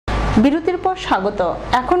বিরতির পর স্বাগত।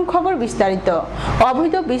 এখন খবর বিস্তারিত।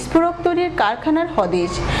 অবৈধ বিস্ফোরক তৈরির কারখানার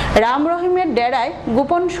হদিশ। রাম রহিমের ডেরায়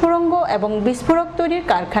গোপন সুড়ঙ্গ এবং বিস্ফোরক তৈরির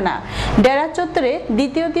কারখানা। ডেরা চত্বরে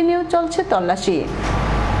দ্বিতীয় দিনেও চলছে তল্লাশি।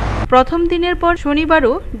 প্রথম দিনের পর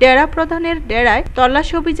শনিবারও ডেরা প্রধানের ডেরায়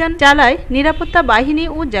তল্লাশি অভিযান চালায় নিরাপত্তা বাহিনী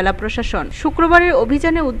ও জেলা প্রশাসন। শুক্রবারের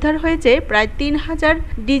অভিযানে উদ্ধার হয়েছে প্রায় ৩,০০০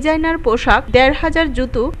 ডিজাইনার পোশাক, ১৫০০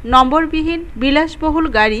 জুতো, নম্বরবিহীন বিলাসবহুল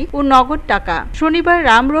গাড়ি ও নগদ টাকা। শনিবার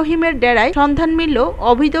রাম রহিমের ডেরায় সন্ধান মিলল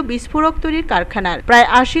অবৈধ বিস্ফোরক তৈরির কারখানার। প্রায়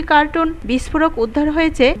 ৮০ কার্টন বিস্ফোরক উদ্ধার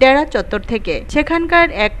হয়েছে ডেরা চত্বর থেকে। সেখানকার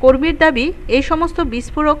এক কর্মীর দাবি, এই সমস্ত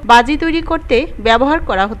বিস্ফোরক বাজি তৈরি করতে ব্যবহার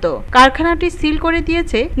করা হতো। কারখানাটি সিল করে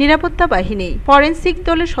দিয়েছে নিরাপত্তা বাহিনী। ফরেনসিক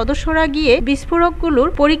দলের সদস্যরা গিয়ে বিস্ফোরকগুলোর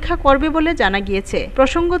পরীক্ষা করবে বলে জানা গিয়েছে।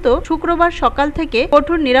 প্রসঙ্গত, শুক্রবার সকাল থেকে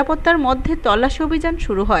কঠোর নিরাপত্তার মধ্যে তল্লাশি অভিযান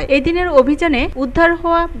শুরু হয়। এদিনের অভিযানে উদ্ধার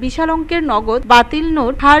হওয়া বিশাল অঙ্কের নগদ, বাতিল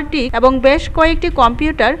নোট, হার্ড ডিস্ক এবং বেশ কয়েকটি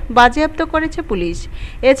কম্পিউটার বাজেয়াপ্ত করেছে পুলিশ।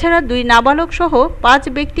 এছাড়া ২ নাবালক সহ ৫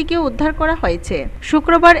 ব্যক্তিকে উদ্ধার করা হয়েছে।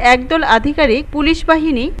 শুক্রবার একদল আধিকারিক, পুলিশ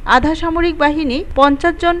বাহিনী, আধা সামরিক বাহিনী,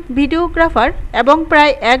 ৫০ জন ভিডিওগ্রাফার এবং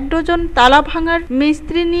প্রায় ১ ডজন তালা ভাঙার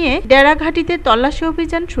মিস্ত্রি নিয়ে ডেরা ঘাটিতে তল্লাশি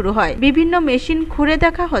অভিযান শুরু হয়। বিভিন্ন মেশিন খুঁড়ে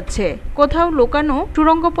দেখা হচ্ছে কোথাও লুকানো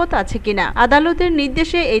সুড়ঙ্গ পথ আছে কিনা। আদালতের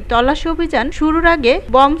নির্দেশে এই তল্লাশি অভিযান শুরুর আগে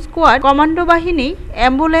বম্ব স্কোয়াড, কমান্ডো বাহিনী,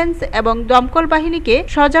 অ্যাম্বুলেন্স এবং দমকল বাহিনীকে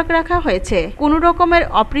সজাগ রাখা হয়েছে। কোনো রকমের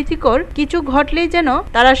অপ্রীতিকর কিছু ঘটলেই যেন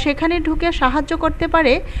তারা সেখানে ঢুকে সাহায্য করতে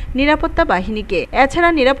পারে নিরাপত্তা বাহিনীকে। এছাড়া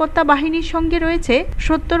নিরাপত্তা বাহিনীর সঙ্গে রয়েছে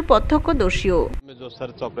 ৭০ প্রত্যক্ষদর্শীও। जो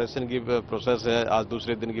सर्च ऑपरेशन की प्रोसेस है, आज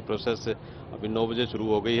दूसरे दिन की प्रोसेस अभी 9 बजे शुरू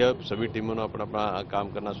हो गई है। सभी टीमों ने अपना अपना काम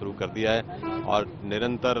करना शुरू कर दिया है और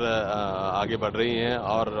निरंतर आगे बढ़ रही हैं।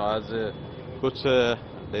 और आज कुछ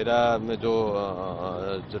डेरा में जो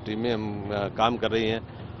टीमें काम कर रही हैं,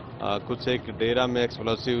 कुछ एक डेरा में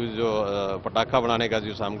एक्सप्लोसिव जो पटाखा बनाने का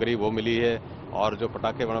जो सामग्री वो मिली है और जो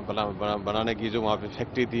पटाखे बनाने की जो वहाँ पे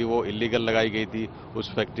फैक्ट्री थी वो इलीगल लगाई गई थी,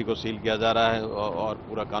 उस फैक्ट्री को सील किया जा रहा है और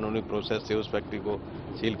पूरा कानूनी प्रोसेस से उस फैक्ट्री को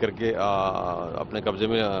सील करके अपने कब्जे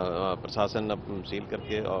में प्रशासन सील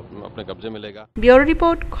करके अपने कब्जे में लेगा। ब्यूरो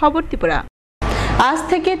रिपोर्ट, खबर त्रिपुरा। আজ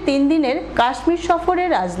থেকে ৩ দিনের কাশ্মীর সফরে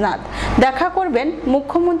রাজনাথ দেখা করবেন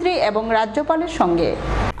মুখ্যমন্ত্রী এবং রাজ্যপালের সঙ্গে।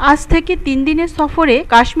 আজ থেকে ৩ দিনের সফরে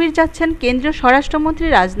কাশ্মীর যাচ্ছেন কেন্দ্রীয় স্বরাষ্ট্রমন্ত্রী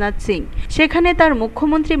রাজনাথ সিং। সেখানে তার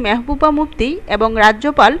মুখ্যমন্ত্রী মেহবুবা মুফতি এবং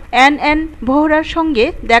রাজ্যপাল এন ভোহরার সঙ্গে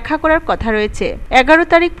দেখা করার কথা রয়েছে। ১১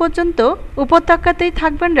 তারিখ পর্যন্ত উপত্যকাতেই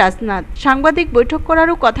থাকবেন রাজনাথ। সাংবাদিক বৈঠক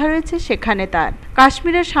করারও কথা রয়েছে সেখানে তার।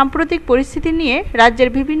 কাশ্মীরের সাম্প্রতিক পরিস্থিতি নিয়ে রাজ্যের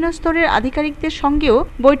বিভিন্ন স্তরের আধিকারিকদের সঙ্গেও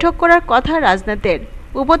বৈঠক করার কথা রাজনাথের।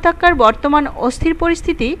 উপত্যকার বর্তমান অস্থির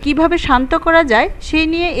পরিস্থিতি কিভাবে শান্ত করা যায় সেই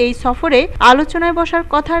নিয়ে এই সফরে আলোচনায় বসার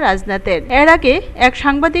কথা রাজনাথের। এর আগে এক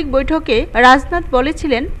সাংবাদিক বৈঠকে রাজনাথ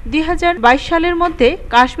বলেছিলেন, ২০২২ সালের মধ্যে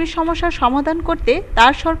কাশ্মীর সমস্যার সমাধান করতে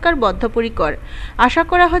তার সরকার বদ্ধপরিকর। আশা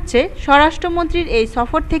করা হচ্ছে স্বরাষ্ট্রমন্ত্রীর এই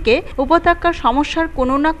সফর থেকে উপত্যকার সমস্যার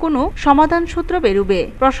কোনো না কোনো সমাধান সূত্র বেরোবে।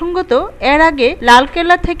 প্রসঙ্গত, এর আগে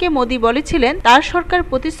লালকেল্লা থেকে মোদি বলেছিলেন তার সরকার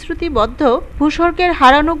প্রতিশ্রুতিবদ্ধ ভূস্বর্গের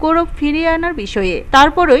হারানো গৌরব ফিরিয়ে আনার বিষয়ে।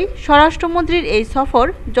 তারপরই স্বরাষ্ট্রমন্ত্রীর এই সফর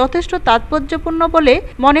যথেষ্ট তাৎপর্যপূর্ণ বলে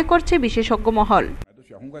মনে করছে বিশেষজ্ঞ মহল।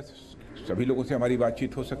 सभी लोगों से हमारी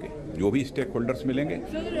बातचीत हो सके, जो भी स्टेक होल्डर्स मिलेंगे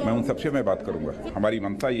मैं उन सबसे बात करूंगा। हमारी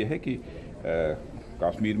मंशा ये है कि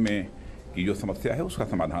कश्मीर में की जो समस्या है उसका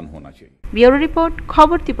समाधान होना चाहिए। ब्यूरो रिपोर्ट,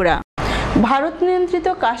 खबर त्रिपुरा। ভারত নিয়ন্ত্রিত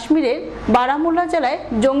কাশ্মীরের বারামুল্লা জেলায়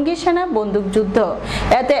জঙ্গি সেনা বন্দুকযুদ্ধ,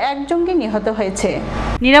 এতে ১ জঙ্গি নিহত হয়েছে।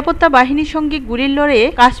 নিরাপত্তা বাহিনীর সঙ্গে গুলির লড়াইয়ে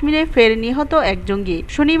কাশ্মীরে ফের নিহত ১ জঙ্গি।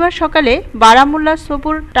 শনিবার সকালে বারামুল্লার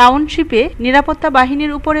সোপুর টাউনশিপে নিরাপত্তা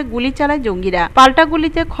বাহিনীর উপরে গুলি চালায় জঙ্গিরা। পাল্টা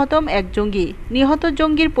গুলিতে খতম ১ জঙ্গি। নিহত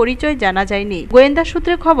জঙ্গির পরিচয় জানা যায়নি। গোয়েন্দা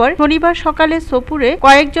সূত্রে খবর, শনিবার সকালে সোপুরে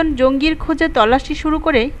কয়েকজন জঙ্গির খোঁজে তল্লাশি শুরু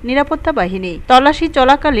করে নিরাপত্তা বাহিনী। তল্লাশি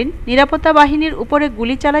চলাকালীন নিরাপত্তা বাহিনীর উপরে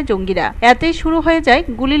গুলি চালায় জঙ্গিরা। এতেই শুরু হয়ে যায়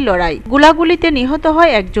গুলির লড়াই। গোলাগুলিতে নিহত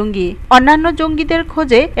হয় ১ জঙ্গি। অন্যান্য জঙ্গিদের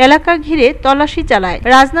খোঁজে এলাকা ঘিরে তল্লাশি চালায়।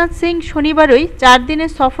 রাজনাথ সিং শনিবারই ৪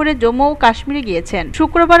 দিনের সফরে জম্মু ও কাশ্মীরে গিয়েছেন।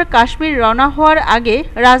 শুক্রবার কাশ্মীর রওনা হওয়ার আগে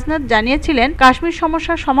রাজনাথ জানিয়েছিলেন কাশ্মীর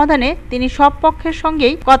সমস্যার সমাধানে তিনি সব পক্ষের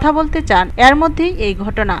সঙ্গেই কথা বলতে চান। এর মধ্যেই এই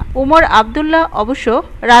ঘটনা। উমর আবদুল্লাহ অবশ্য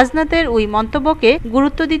রাজনাথের ওই মন্তব্যকে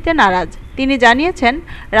গুরুত্ব দিতে নারাজ। তিনি জানিয়েছেন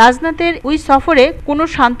রাজনাথের ওই সফরে কোনো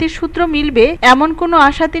শান্তির সূত্র মিলবে এমন কোনো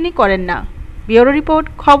আশা তিনি করেন না। ব্যুরো রিপোর্ট,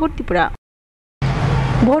 খবর ত্রিপুরা।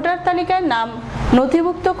 ভোটার তালিকায় নাম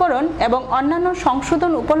নথিভুক্তকরণ এবং অন্যান্য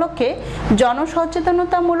সংশোধন উপলক্ষে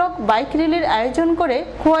জনসচেতনতামূলক বাইক র্যালির আয়োজন করে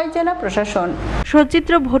খোয়াই জেলা প্রশাসন।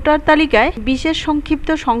 সচিত্র ভোটার তালিকায় বিশেষ সংক্ষিপ্ত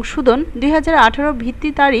সংশোধন 2018 ভিত্তি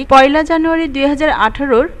তারিখ 1 জানুয়ারি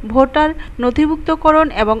 2018 ভোটার নথিভুক্তকরণ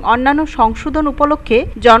এবং অন্যান্য সংশোধন উপলক্ষে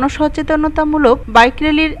জনসচেতনতামূলক বাইক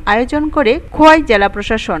র্যালির আয়োজন করে খোয়াই জেলা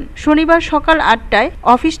প্রশাসন। শনিবার সকাল 8টায়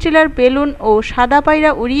অফিস টিলার বেলুন ও সাদা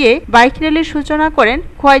পায়রা উড়িয়ে বাইক র্যালির সূচনা করেন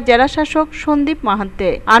খোয়াই জেলা শাসক সন্দীপ মাহান্তে।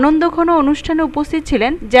 আনন্দঘন অনুষ্ঠানে উপস্থিত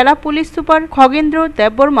ছিলেন জেলা পুলিশ সুপার খগেন্দ্র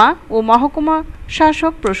দেববর্মা ও মহকুমা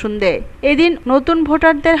শাসক প্রসূন দে। এদিন নতুন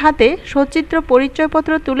ভোটারদের হাতে সচিত্র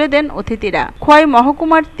পরিচয়পত্র তুলে দেন অতিথিরা। খোয়াই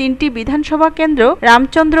মহকুমার 3টি বিধানসভা কেন্দ্র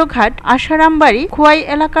রামচন্দ্রঘাট, আশারামবাড়ি, খোয়াই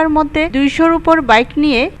এলাকার মধ্যে 200-র উপর বাইক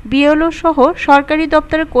নিয়ে বিএলও সহ সরকারি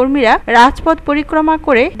দপ্তরের কর্মীরা রাজপথ পরিক্রমা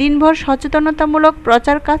করে দিনভর সচেতনতামূলক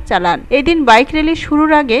প্রচার কাজ চালান। এদিন বাইক র্যালি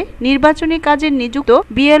শুরুর আগে নির্বাচনী কাজে নিযুক্ত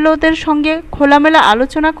বিএলওদের সঙ্গে খোলামেলা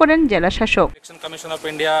আলোচনা করেন জেলা শাসক। Election Commission of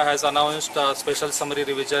India has announced a special summary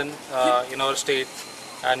revision in our state.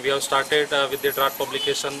 And we have started with the draft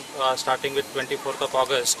publication starting with 24th of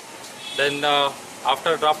August. Then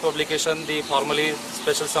after draft publication, the formally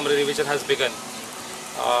special summary revision has begun.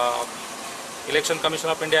 Election Commission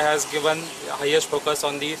of India has given highest focus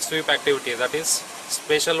on the sweep activity, that is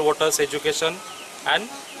special voters education and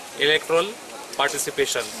electoral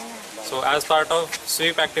participation. So as part of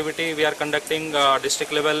sweep activity, we are conducting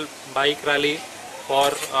district level bike rally for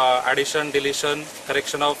addition, deletion,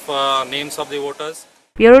 correction of names of the voters.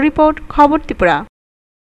 Bureau report, খবর ত্রিপুরা।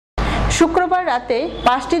 শুক্রবার রাতে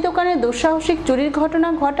 5টি দোকানে দুঃসাহসিক চুরির ঘটনা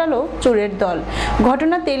ঘটালো চোরের দল।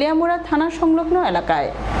 ঘটনা তেলিয়ামুড়া থানা সংলগ্ন এলাকায়।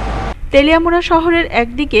 তেলিয়ামুড়া শহরের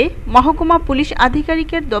একদিকে মহকুমা পুলিশ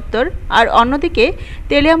আধিকারিকের দপ্তর আর অন্যদিকে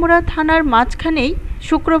তেলিয়ামুড়া থানার মাঝখানেই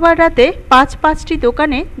শুক্রবার রাতে 5টি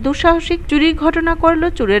দোকানে দুঃসাহসিক চুরির ঘটনা করল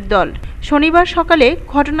চোরের দল। শনিবার সকালে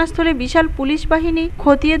ঘটনাস্থলে বিশাল পুলিশ বাহিনী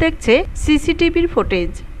খতিয়ে দেখছে সিসিটিভির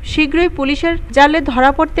ফুটেজ। শীঘ্রই পুলিশের জালে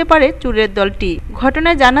ধরা পড়তে পারে চোরের দলটি।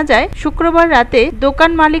 ঘটনায় জানা যায়, শুক্রবার রাতে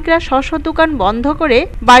দোকান মালিকরা স্ব দোকান বন্ধ করে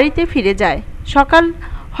বাড়িতে ফিরে যায়। সকাল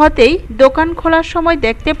হতেই দোকান খোলার সময়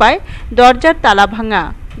দেখতে পায় দরজার তালা ভাঙা।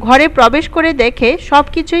 ঘরে প্রবেশ করে দেখে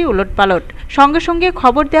সবকিছুই উলটপালট। সঙ্গে সঙ্গে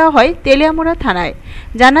খবর দেওয়া হয় তেলিয়ামুড়া থানায়।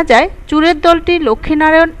 জানা যায়, চোরের দলটি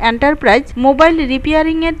লক্ষ্মীনারায়ণ এন্টারপ্রাইজ মোবাইল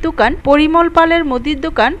রিপেয়ারিংয়ের দোকান, পরিমল পালের মুদির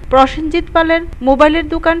দোকান, প্রসেনজিৎ পালের মোবাইলের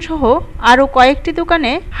দোকান সহ আরও কয়েকটি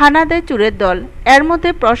দোকানে হানা দেয় চোরের দল। এর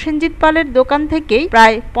মধ্যে প্রসেনজিৎ পালের দোকান থেকেই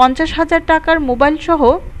প্রায় 50,000 টাকার মোবাইল সহ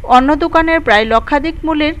অন্য দোকানের প্রায় লক্ষাধিক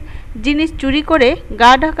মূল্যের জিনিস চুরি করে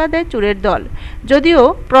গা ঢাকা দেয় চোরের দল। যদিও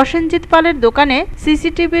প্রসেনজিৎ পালের দোকানে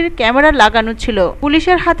সিসিটিভির ক্যামেরা লাগানো ছিল,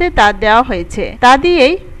 পুলিশের হাতে তা দেওয়া হয়েছে। তা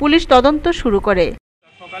দিয়েই পুলিশ তদন্ত শুরু করে।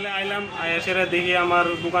 সকালে আইলাম, এসে দেখি আমার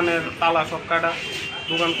দোকানের তালা সব কাটা।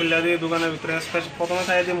 দোকান খুলে দিয়ে দোকানের ভিতরে প্রথমে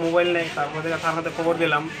চাই যে মোবাইল নেই, তারপর থেকে থানাতে খবর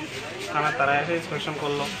দিলাম। থানার তারা এসে ইন্সপেকশন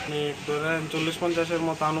করলো। 40-50-এর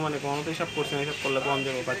মতো আনুমানিক মতো হিসাব করছেন, হিসাব করলে কম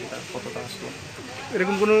যাবে বাকিটা কতটা আসলো।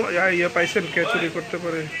 এরকম কোনো পাইছেন কে চুরি করতে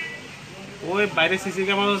পারে? ওই বাইরে সিসি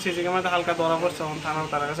ক্যামেরাতে হালকা ধরা পড়ছে। থানার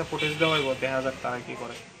তার কাছে ফুটেজ দেওয়া হইব, দেখা যাক তারা কি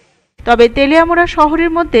করে। তবে তেলিয়ামুড়া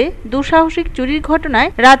শহরের মধ্যে দুঃসাহসিক চুরির ঘটনায়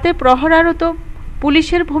রাতে প্রহরারত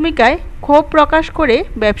পুলিশের ভূমিকায় ক্ষোভ প্রকাশ করে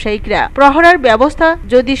ব্যবসায়িকরা। প্রহরার ব্যবস্থা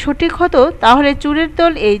যদি সঠিক হতো তাহলে চোরের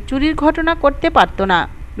দল এই চুরির ঘটনা করতে পারত না।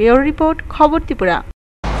 ব্যুরো রিপোর্ট, খবর ত্রিপুরা।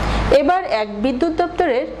 এবার এক বিদ্যুৎ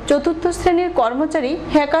দপ্তরের 4র্থ শ্রেণীর কর্মচারী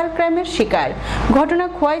হ্যাকার ক্রাইমের শিকার। ঘটনা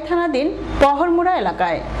খোয়াই থানাধীন পহরমুড়া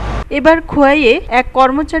এলাকায়। এবার খোয়াইয়ে এক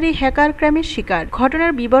কর্মচারী হ্যাকার ক্রাইমের শিকার।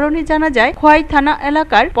 ঘটনার বিবরণী জানা যায়, খোয়াই থানা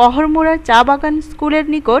এলাকার পহরমুড়ার চা বাগান স্কুলের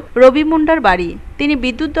নিকট রবি মুন্ডার বাড়ি। তিনি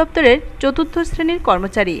বিদ্যুৎ দপ্তরের 4র্থ শ্রেণীর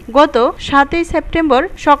কর্মচারী। গত 7 সেপ্টেম্বর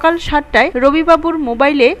সকাল 7টায় রবিবাবুর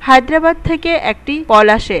মোবাইলে হায়দ্রাবাদ থেকে একটি কল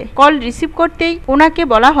আসে। কল রিসিভ করতেই ওনাকে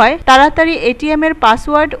বলা হয় তাড়াতাড়ি এটিএম এর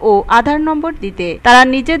পাসওয়ার্ড ও আধার নম্বর দিতে। তারা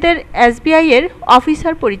নিজেদের এসবিআই এর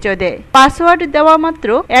অফিসার পরিচয় দেয়। পাসওয়ার্ড দেওয়া মাত্র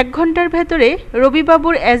 1 ঘন্টার ভেতরে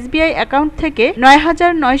রবিবাবুর এসবিআই অ্যাকাউন্ট থেকে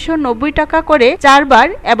 9,990 টাকা করে 4 বার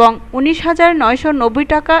এবং 19,990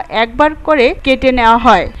 টাকা একবার করে কেটে নেওয়া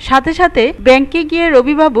হয়। সাথে সাথে ব্যাংকে গিয়ে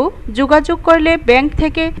রবিবাবু যোগাযোগ করলে ব্যাংক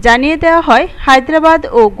থেকে জানিয়ে দেওয়া হয় হায়দ্রাবাদ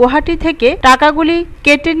ও গুয়াহাটি থেকে টাকাগুলি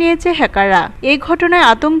কেটে নিয়েছে হ্যাকাররা। এই ঘটনায়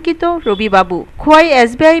আতঙ্কিত রবিবাবু। খোয়াই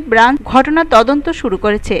এসবিআই ব্রাঞ্চ ঘটনা তদন্ত শুরু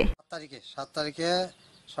করেছে। 7 তারিখে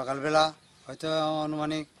সকালবেলা হয়তো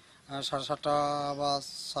আনুমানিক 7:30 বা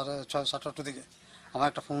 7:30 দিকে আমার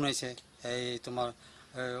একটা ফোন হয়েছে। এই তোমার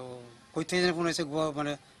কই থেকে ফোন হয়েছে,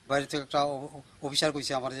 মানে বাইরে থেকে একটা অফিসার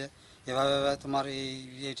কইছে আমার যে এভাবে তোমার এই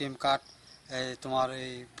এটিএম কার্ড তোমার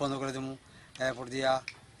এই বন্ধ করে দেবো, এরপর দিয়া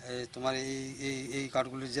তোমার এই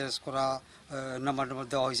কার্ডগুলি জেরক্স করা নাম্বার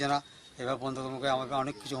দেওয়া হয়েছে না, এবার বন্ধ মুখে আমাকে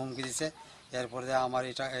অনেক কিছু হুমকি দিছে। এরপরে আমার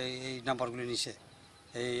এই নাম্বারগুলি নিছে,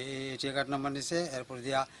 এই এটিএম কার্ড নাম্বার নিছে, এরপর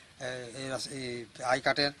দিয়া এই আই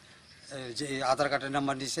কার্ডের যে আধার কার্ডের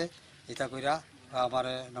নাম্বার নিছে। এটা কইরা আমার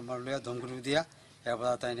নাম্বার লইয়া ধমকুটি দিয়া এরপর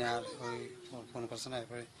তাই নিয়ে আর ওই ফোন করছে না।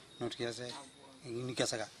 এরপরে নোট কি আছে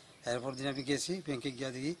নিকাশা। এরপর দিন আমি গেছি ব্যাংকে গিয়া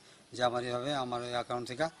দেখি যে আমার এভাবে আমার ওই অ্যাকাউন্ট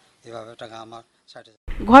থেকে এভাবে টাকা আমার 60,000।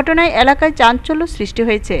 ঘটনায় এলাকায় চাঞ্চল্য সৃষ্টি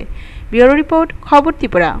হয়েছে। ব্যুরো রিপোর্ট, খবর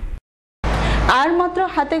ত্রিপুরা। আর মাত্র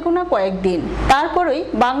হাতে গোনা কয়েকদিন, তারপরেই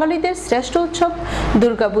বাঙালিদের শ্রেষ্ঠ উৎসব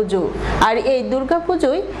দুর্গাপুজো। আর এই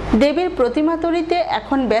দুর্গাপুজোয় দেবীর প্রতিমা তৈরিতে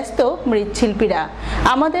এখন ব্যস্ত মৃৎশিল্পীরা।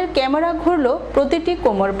 আমাদের ক্যামেরা ঘুরল প্রতিটি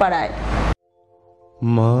কোমরপাড়ায়।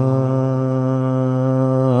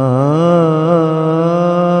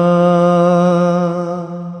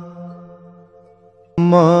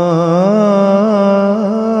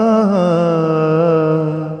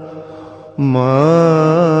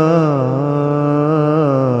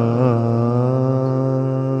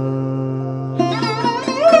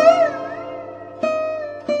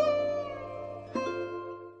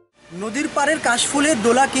 নদীর পাড়ের কাশফুলের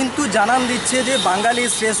দোলা কিন্তু জানান দিচ্ছে যে বাঙালির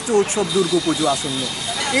শ্রেষ্ঠ উৎসব দুর্গাপুজো আসন্ন।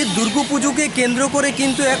 এই দুর্গাপুজোকে কেন্দ্র করে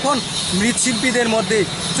কিন্তু এখন মৃৎশিল্পীদের মধ্যে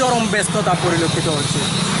চরম ব্যস্ততা পরিলক্ষিত হচ্ছে।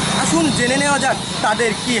 আসুন জেনে নেওয়া যাক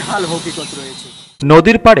তাদের কি হাল হকিকত রয়েছে।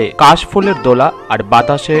 নদীর পাড়ে কাশফুলের দোলা আর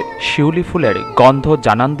বাতাসে শিউলি ফুলের গন্ধ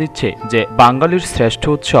জানান দিচ্ছে যে বাঙালির শ্রেষ্ঠ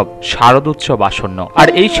উৎসব শারদ উৎসব আসন্ন। আর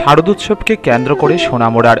এই শারদ উৎসবকে কেন্দ্র করে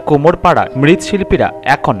সোনামুড়ার কোমরপাড়ার মৃৎশিল্পীরা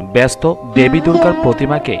এখন ব্যস্ত দেবী দুর্গার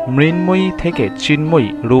প্রতিমাকে মৃন্ময়ী থেকে চিন্ময়ী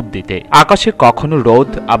রূপ দিতে। আকাশে কখনো রোদ,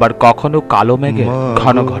 আবার কখনো কালো মেঘের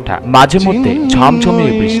ঘন ঘটা, মাঝে মধ্যে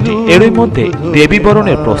ঝমঝমিয়ে বৃষ্টি। এরই মধ্যে দেবী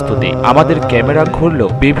বরণের প্রস্তুতি। আমাদের ক্যামেরা ঘুরল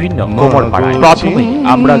বিভিন্ন কোমরপাড়ায়। প্রথমেই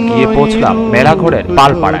আমরা গিয়ে পৌঁছলাম মেলাঘর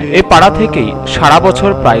পালপাড়ায়। এই পাড়া থেকেই সারা বছর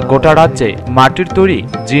প্রায় গোটা রাজ্যে মাটির তৈরি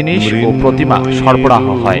জিনিস ও প্রতিমা সরবরাহ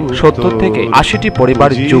হয়। 70 থেকে 80টি পরিবার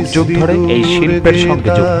যুগ যুগ ধরে এই শিল্পের সঙ্গে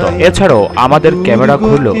যুক্ত। এছাড়াও আমাদের ক্যামেরা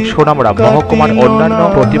ঘুরল সোনামুড়া মহকুমার অন্যান্য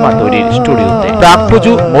প্রতিমা তৈরির স্টুডিওতে। প্রাক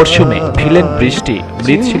পুজো মরশুমে ভিলেন বৃষ্টি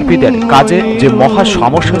মৃৎশিল্পীদের কাজে যে মহা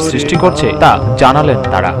সমস্যার সৃষ্টি করছে তা জানালেন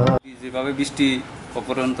তারা। যেভাবে বৃষ্টি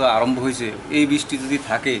অপরন্ত আরম্ভ হয়েছে, এই বৃষ্টি যদি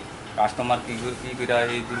থাকে কাস্টমার কি করে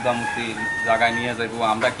এই দুর্গা মূর্তি জায়গায় নিয়ে যাবো,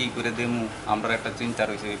 আমরা কি করে দেবো, আমরা একটা চিন্তা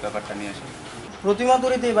রয়েছে এই ব্যাপারটা নিয়ে আসে। প্রতিমা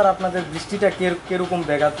তৈরিতে এবার আপনাদের বৃষ্টিটা কিরকম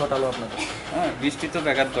ব্যাঘাত ঘটালো আপনাদের? হ্যাঁ, বৃষ্টি তো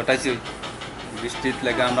ব্যাঘাত ঘটাইছে। বৃষ্টির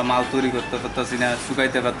লেগে আমরা মাল তৈরি করতে পারতাছি না,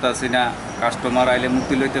 শুকাইতে পারতাছি না, কাস্টমার আইলে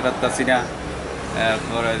মুক্তি লইতে পারতাছি না।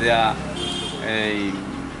 এরপরে এই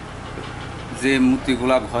যে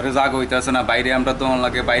মূর্তিগুলা ঘরে জাগ হইতেছে না, বাইরে আমরা তো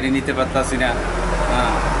লাগে বাইরে নিতে পারতাছি না।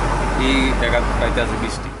 হ্যাঁ, এই ব্যাঘাত ঘটাইতেছে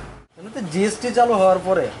বৃষ্টি। জিএসটি চালু হওয়ার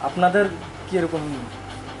পরে আপনাদের কিরকম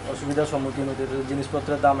অসুবিধার সম্মুখীন হতে?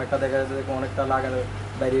 জিনিসপত্রের দাম একটা দেখা যাচ্ছে অনেকটা লাগানো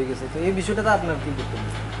বাইরে হয়ে গেছে, তো এই বিষয়টাতে আপনার কি করতে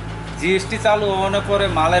হবে? জিএসটি চালু হওয়ার পরে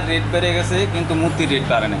মালের রেট বেড়ে গেছে, কিন্তু মূর্তির রেট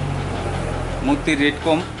বাড়ে না। মূর্তির রেট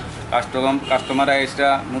কম, কাস্টমাররা এক্সট্রা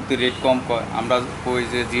মূর্তির রেট কম কয়। আমরা কই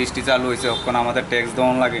যে জিএসটি চালু হয়েছে, তখন আমাদের ট্যাক্স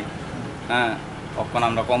দেওয়ান লাগে। হ্যাঁ, তখন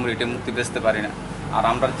আমরা কম রেটে মূর্তি বেচতে পারি না। আর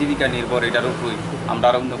আমরা জীবিকা নির্ভর এটার উপরই, আমরা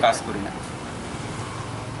আর অন্য কাজ করি না।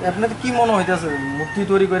 আপনাদের কি মনে হইতেছে মূর্তি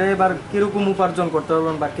তৈরি করে এবার কিরকম উপার্জন করতে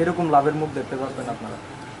পারবেন বা কিরকম লাভের মুখ দেখতে পারবেন আপনারা?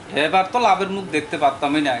 এবার তো লাভের মুখ দেখতে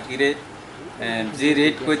পারতামই না। কি রে, যে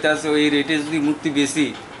রেট কইতাছে ওই রেটে যদি মূর্তি বেশি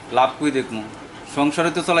লাভ কই দেখবো, সংসারে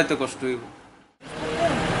তো চলাইতে কষ্ট হইব।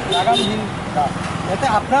 আগামী দিন এতে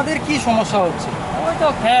আপনাদের কি সমস্যা হচ্ছে? ওই তো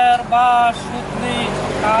খের বাঁশ সুতলি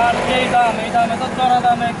আর এই দামে তো চড়া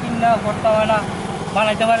দামে কিনা করতে হয় না,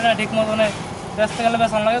 বানাইতে পারি না ঠিক মতনে, বেচতে গেলে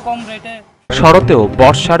বেচান লাগে কম রেটে। শরতেও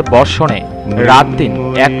বর্ষার বর্ষণে রাত দিন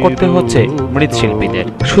এক করতে হচ্ছে মৃৎশিল্পীদের।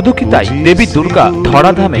 শুধু কি তাই, দেবী দুর্গা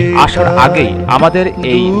ধরাধামে আসার আগেই আমাদের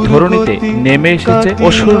এই ধরনীতে নেমে এসেছে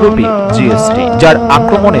অসুররূপী জিএসটি, যার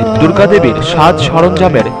আক্রমণে দুর্গা দেবীর সাজ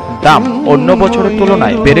সরঞ্জামের দাম অন্য বছরের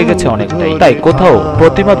তুলনায় বেড়ে গেছে অনেকটাই। তাই কোথাও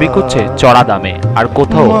প্রতিমা বিকুচ্ছে চড়া দামে, আর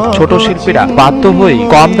কোথাও ছোট শিল্পীরা বাধ্য হয়ে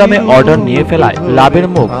কম দামে অর্ডার নিয়ে ফেলায় লাভের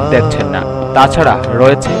মুখ দেখছেন না। তাছাড়া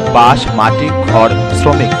রয়েছে বাঁশ, মাটি, খড়,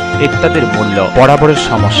 শ্রমিক ইত্যাদির মূল্য বরাবরের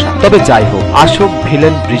সমস্যা। তবে যাই হোক, আসুক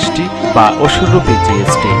ভিলেন বৃষ্টি বা অসুররূপী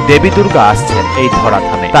জিএসটি, দেবী দুর্গা আসছেন এই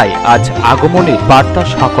ধরাধামে। তাই আজ আগমনের বার্তা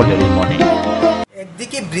সকলেরই মনে।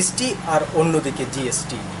 একদিকে বৃষ্টি আর অন্যদিকে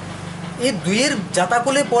জিএসটি, এই দুইয়ের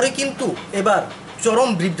জাতাকলে পরে কিন্তু এবার চরম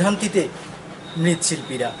বিভ্রান্তিতে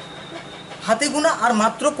মৃৎশিল্পীরা। হাতে গোনা আর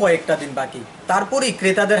মাত্র কয়েকটা দিন বাকি, তারপরেই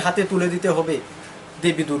ক্রেতাদের হাতে তুলে দিতে হবে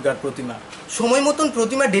দেবী দুর্গার প্রতিমা। সময় মতন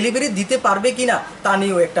প্রতিমা ডেলিভারি দিতে পারবে কিনা তা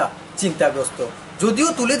নিয়েও একটা চিন্তাগ্রস্ত। যদিও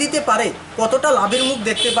তুলে দিতে পারে, কতটা লাভের মুখ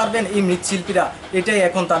দেখতে পারবেন এই মৃৎশিল্পীরা, এটাই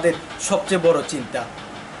এখন তাদের সবচেয়ে বড় চিন্তা।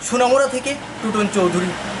 সোনামুড়া থেকে টুটন চৌধুরী,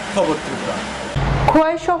 খবর ত্রিপুরা।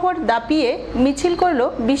 খোয়াই শহর দাপিয়ে মিছিল করল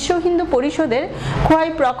বিশ্ব হিন্দু পরিষদের খোয়াই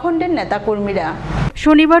প্রখণ্ডের নেতাকর্মীরা।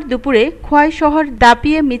 শনিবার দুপুরে খোয়াই শহর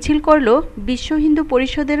দাপিয়ে মিছিল করল বিশ্ব হিন্দু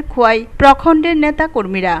পরিষদের খোয়াই প্রখণ্ডের নেতা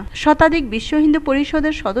কর্মীরা। শতাধিক বিশ্ব হিন্দু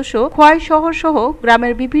পরিষদের সদস্য খোয়াই শহর সহ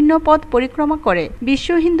গ্রামের বিভিন্ন পথ পরিক্রমা করে। বিশ্ব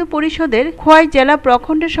হিন্দু পরিষদের খোয়াই জেলা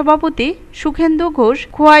প্রখণ্ডের সভাপতি সুখেন্দু ঘোষ,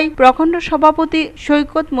 খোয়াই প্রখণ্ড সভাপতি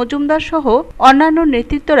সৈকত মজুমদার সহ অন্যান্য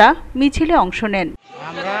নেতৃত্বরা মিছিলে অংশ নেন।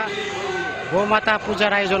 আমরা গোমাতা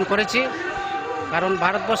পূজার আয়োজন করেছি, কারণ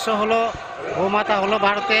ভারতবর্ষ হলো গোমাতা হলো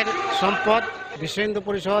ভারতের সম্পদ। বিশ্ব হিন্দু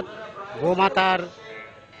পরিষদ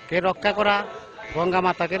গোমাতারকে রক্ষা করা, গঙ্গা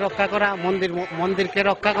মাতাকে রক্ষা করা, মন্দিরকে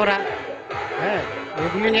রক্ষা করা,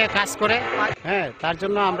 এগুলি নিয়ে কাজ করে। তার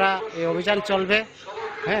জন্য আমরা এই অভিযান চলবে।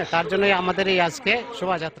 তার জন্যই আমাদের এই আজকে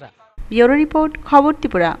শোভাযাত্রা। ব্যুরো রিপোর্ট, খবর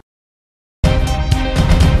ত্রিপুরা।